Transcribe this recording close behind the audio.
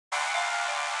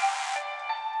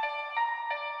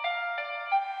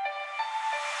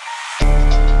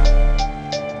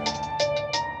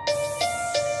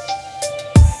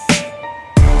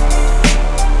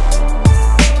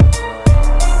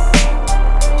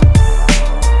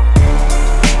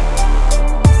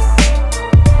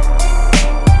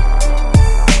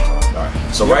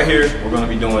here, we're gonna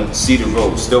be doing seated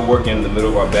rows. Still working in the middle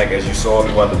of our back. As you saw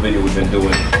throughout the video, we've been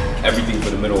doing everything for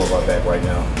the middle of our back right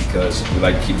now because we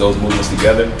like to keep those movements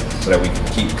together so that we can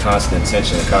keep constant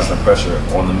tension and constant pressure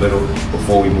on the middle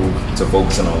before we move to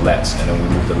focusing on lats. And then we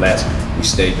move the lats, we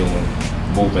stay doing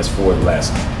movements for the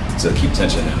lats to keep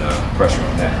tension and pressure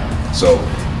on that. So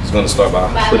he's gonna start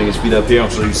by putting his feet up here. I'm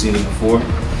sure you've seen it before.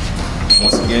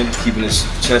 Once again, keeping his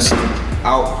chest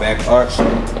out, back arch,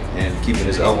 and keeping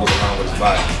his elbows aligned with his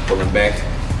body. Pulling back,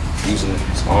 using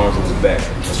his arms and his back.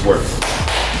 Let's work.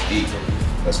 Eat.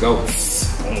 Let's go.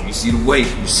 Oh, you see the weight.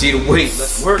 You see the weight.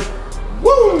 Let's work.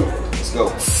 Woo! Let's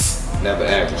go. Never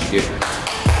average. You get it.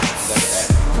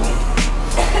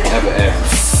 Never average.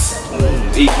 Never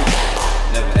average. Eat.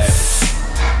 Never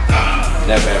average.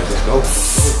 Never average. Let's go.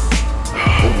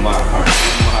 Oh my heart.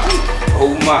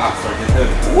 Oh my.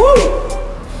 Woo!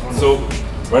 So,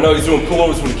 right now he's doing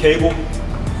pullovers with a cable.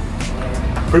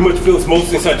 Pretty much feels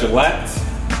mostly inside your lats.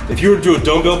 If you were to do a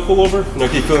dumbbell pullover, you know,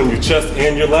 keep feeling your chest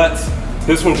and your lats.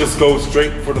 This one just goes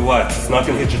straight for the lats. It's not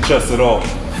gonna hit your chest at all.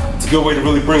 It's a good way to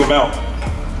really bring them out.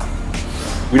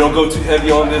 We don't go too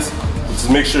heavy on this. We just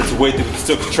make sure it's a weight that we can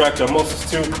still contract our muscles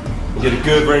to and get a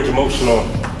good range of motion on.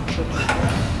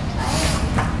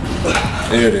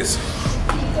 There it is.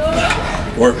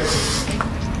 Work.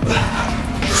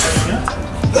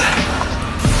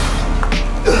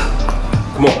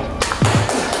 Come on.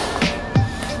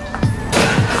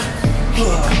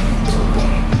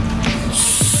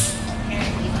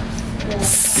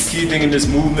 The key thing in this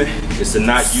movement is to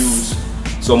not use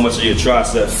so much of your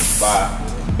triceps by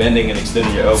bending and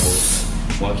extending your elbows.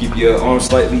 You want to keep your arms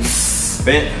slightly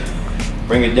bent,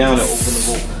 bring it down and open the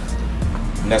boot.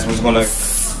 And that's what's going to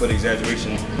put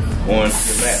exaggeration on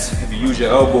your lats. If you use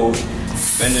your elbows,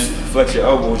 bend and flex your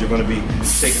elbows, you're going to be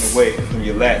taking away from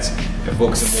your lats and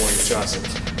focusing more on your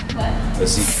triceps.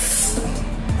 Let's see.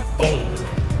 Boom.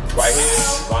 Right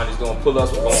here, Ronnie's doing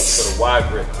pull-ups. We're going for the wide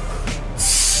grip.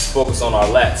 Focus on our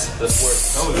lats. Let's work.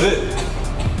 That was it.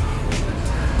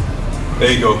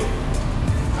 There you go.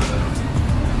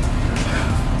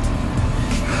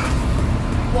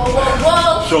 Whoa, whoa,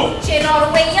 whoa. Sure. Chin all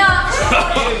the way up.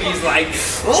 He's like,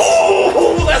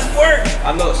 oh, let's work.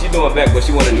 I know she's doing back, but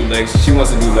she wants to do legs. She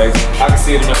wants to do legs. I can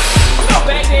see it in her. No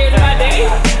back day in my day.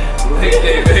 Leg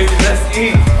day, baby. Let's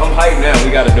eat. I'm hyped now.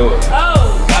 We got to do it.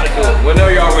 Oh. Gotta do it.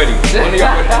 Whenever y'all ready. When are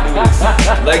y'all ready to do this?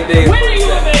 Leg day. When are you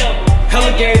available?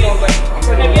 Hella games on leg.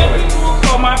 Have your people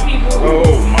call my people?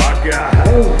 Oh my.